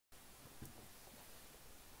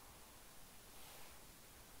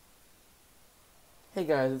Hey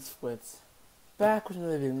guys, it's Fwitz. Back with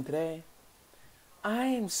another video today. I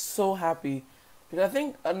am so happy because I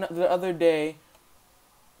think the other day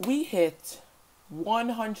we hit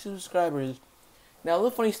 100 subscribers. Now, a little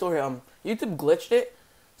funny story. YouTube glitched it,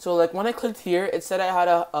 so like when I clicked here, it said I had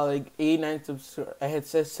a like 89 I had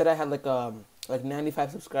said I had like 95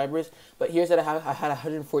 subscribers, but here it said I had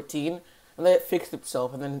 114, and then it fixed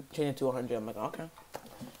itself and then changed it to 100. I'm like, okay.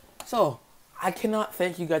 So I cannot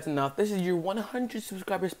thank you guys enough. This is your 100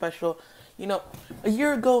 subscriber special. You know, a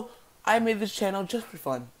year ago, I made this channel just for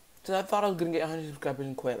fun. So I thought I was going to get 100 subscribers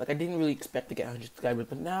and quit. Like, I didn't really expect to get 100 subscribers.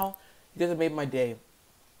 But now, you guys have made my day.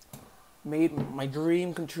 Made my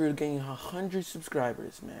dream come true, getting 100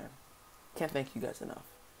 subscribers, man. Can't thank you guys enough.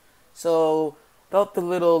 So, without the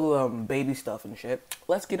little baby stuff and shit,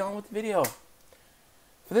 let's get on with the video.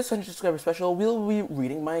 For this 100 subscriber special, we'll be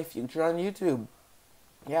reading my future on YouTube.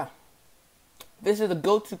 Yeah. This is a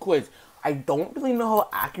go-to quiz. I don't really know how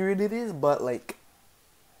accurate it is, but like,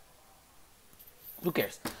 who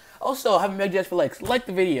cares? Also, I haven't begged you guys for likes. Like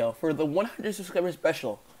the video for the 100 subscriber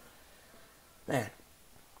special. Man,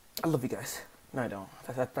 I love you guys. No, I don't.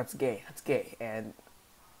 That's gay. That's gay. And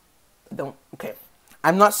I don't. Okay,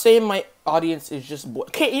 I'm not saying my audience is just boy.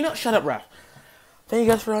 Okay, you know, shut up, Ralph. Thank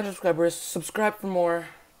you guys for 100 subscribers. Subscribe for more.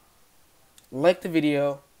 Like the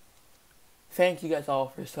video. Thank you guys all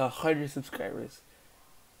for 100 subscribers.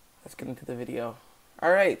 Let's get into the video.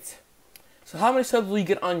 Alright. So how many subs will you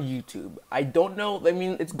get on YouTube? I don't know. I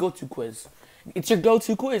mean, it's go-to quiz. It's your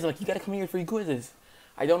go-to quiz. Like, you gotta come here for your quizzes.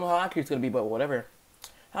 I don't know how accurate it's gonna be, but whatever.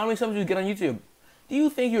 How many subs do you get on YouTube? Do you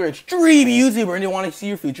think you're an extreme YouTuber and you want to see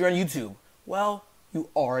your future on YouTube? Well, you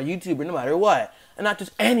are a YouTuber no matter what. And not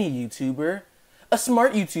just any YouTuber. A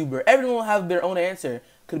smart YouTuber. Everyone will have their own answer.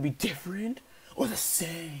 Could it be different or the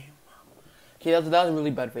same? Okay, that was a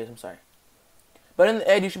really bad phrase, I'm sorry. But in the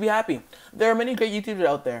end, you should be happy. There are many great YouTubers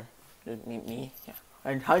out there. Me, yeah.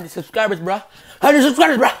 100 subscribers, bruh. 100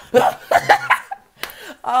 subscribers, bruh.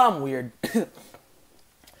 I'm weird.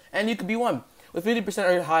 And you could be one. With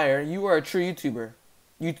 50% or higher, you are a true YouTuber.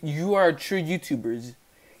 You are a true YouTubers.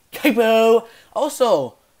 Typo!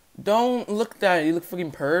 Also, don't look that. You look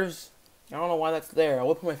fucking pervs. I don't know why that's there. I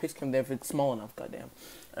will put my face cam there if it's small enough, goddamn.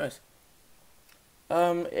 Anyways.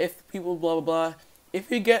 If people blah blah blah, if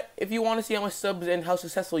you want to see how much subs and how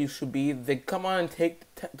successful you should be, then come on and take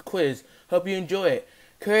the quiz. Hope you enjoy it.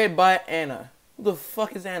 Created by Anna. Who the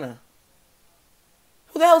fuck is Anna?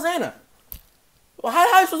 Who the hell is Anna? Well, how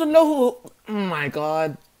am I supposed to know who? Oh my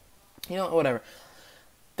god. You know, whatever.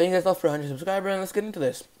 Thank you guys all for 100 subscribers, and let's get into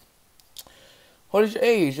this. What is your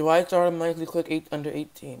age? Why it's automatically click under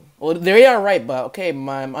 18? Well, they are right, but okay,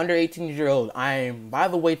 I'm under 18 years old. I'm, by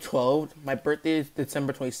the way, 12. My birthday is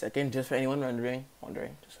December 22nd, just for anyone wondering,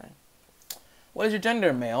 just saying. What is your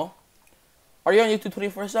gender? Male. Are you on YouTube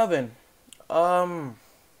 24/7?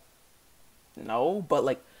 No, but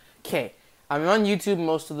like, okay, I'm on YouTube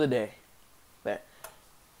most of the day. There.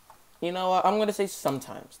 You know what? I'm gonna say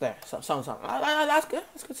sometimes. There, sometimes. That's good.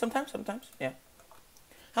 That's good. Sometimes. Yeah.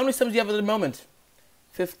 How many subs do you have at the moment?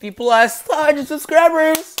 50 plus 100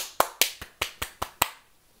 subscribers.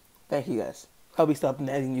 Thank you guys. I'll be stopping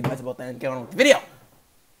nagging you guys about that and get on with the video.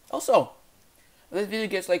 Also, if this video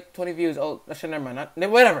gets like 20 views, actually never mind.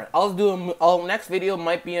 Whatever. I'll do next video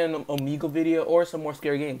might be an Omegle video or some more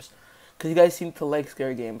scary games, because you guys seem to like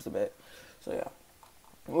scary games a bit. So yeah.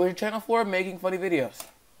 What's your channel for? Making funny videos.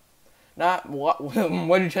 Not what is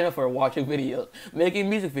your channel for? Watching videos, making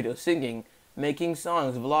music videos, singing. Making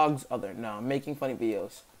songs, vlogs, no, making funny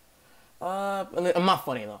videos. I'm not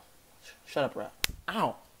funny though. Shut up, rap.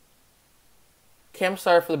 Ow. Okay, I'm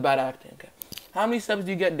sorry for the bad acting. Okay. How many subs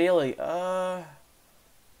do you get daily? Nah,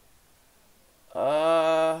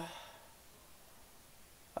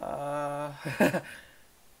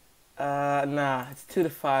 it's 2 to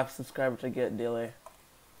 5 subscribers I get daily.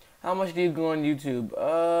 How much do you go on YouTube?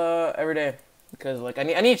 Every day, because like I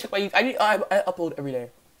need to check my. I upload every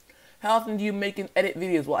day. How often do you make and edit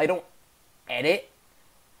videos? Well, I don't edit.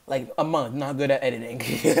 Like, a month. Not good at editing.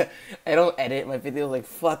 I don't edit my videos. Like,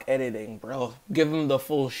 fuck editing, bro. Give them the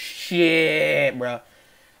full shit, bro.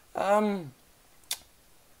 Every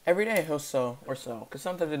day or so. Because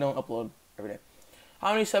sometimes I don't upload every day.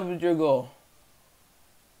 How many subs is your goal?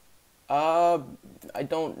 I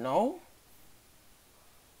don't know.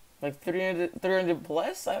 Like 300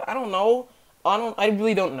 plus? I don't know. I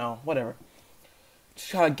really don't know. Whatever. Just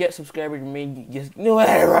try to get subscribers and maybe just,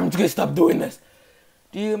 whatever, I'm just gonna stop doing this.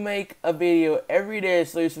 Do you make a video every day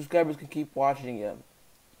so your subscribers can keep watching you?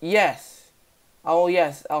 Yes. Oh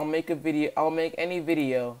yes, I'll make a video. I'll make any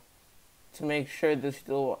video to make sure they're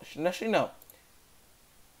still watching. Actually, no.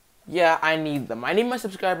 Yeah, I need them. I need my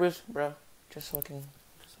subscribers, bro. Just so I can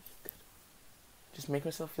just make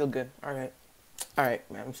myself feel good. Alright. Alright,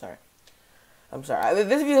 man, I'm sorry. I'm sorry.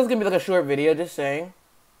 This video is gonna be like a short video, just saying.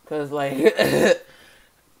 Cause like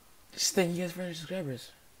just thank you guys for your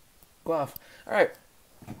subscribers. Go off. Alright.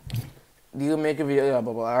 Do you make a video? Yeah,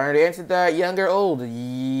 blah, blah. I already answered that. Young or old?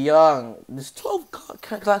 Young. Does 12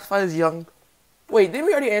 classify as young? Wait, didn't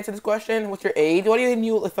we already answer this question? What's your age? What do you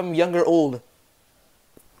know if I'm young or old?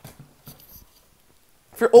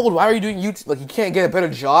 If you're old, why are you doing YouTube? Like, you can't get a better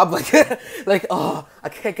job? Like, like, oh, I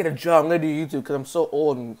can't get a job. I'm gonna do YouTube because I'm so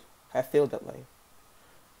old and I failed at life.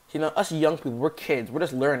 You know, us young people, we're kids. We're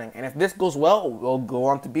just learning. And if this goes well, we'll go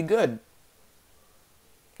on to be good.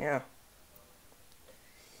 Yeah.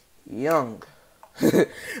 Young.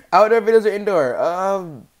 Outdoor videos or indoor?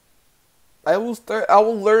 I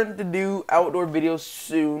will learn to do outdoor videos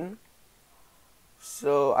soon.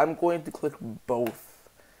 So I'm going to click both.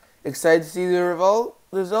 Excited to see the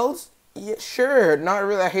results? Yeah, sure. Not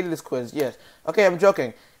really. I hated this quiz. Yes. Okay, I'm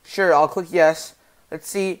joking. Sure, I'll click yes. Let's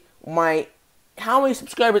see how many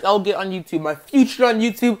subscribers I'll get on YouTube. My future on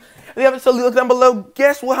YouTube. If you haven't, so look down below.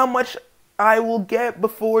 Guess how much I will get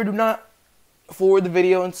before. Do not forward the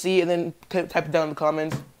video and see, and then type it down in the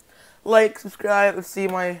comments. Like, subscribe. Let's see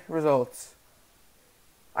my results.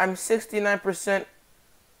 I'm 69%.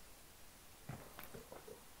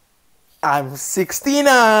 I'm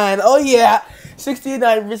 69. Oh yeah,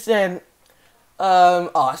 69%.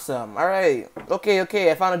 Awesome. All right.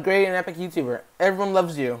 Okay. I found a great and epic YouTuber. Everyone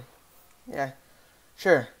loves you. Yeah,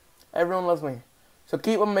 sure. Everyone loves me. So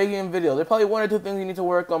keep on making videos. There's probably one or two things you need to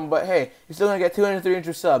work on, but hey, you're still gonna get 200,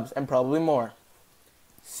 300 subs and probably more.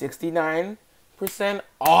 69%.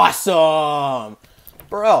 Awesome,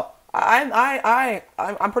 bro.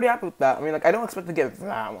 I'm pretty happy with that. I mean, like, I don't expect to get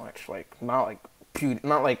that much. Like, not like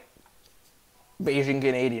Beijing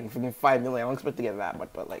Canadian, freaking 5 million. I don't expect to get that much,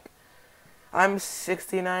 but like, I'm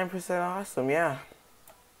 69% awesome. Yeah.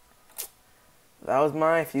 That was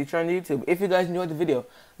my future on YouTube. If you guys enjoyed the video,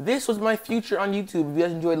 this was my future on YouTube. If you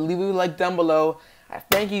guys enjoyed, leave a like down below. I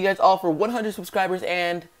thank you guys all for 100 subscribers,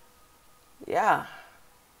 and yeah,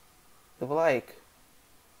 leave a like.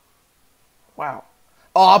 Wow.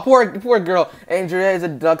 Oh, poor girl. Andrea is a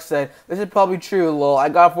duck said, this is probably true, lol. I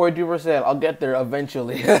got 42%. I'll get there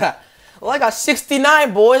eventually. Well, I got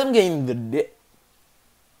 69, boys. I'm getting the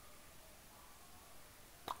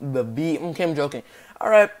beat. Okay, I'm joking.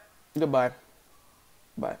 Alright. Goodbye.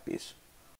 Bye. Peace.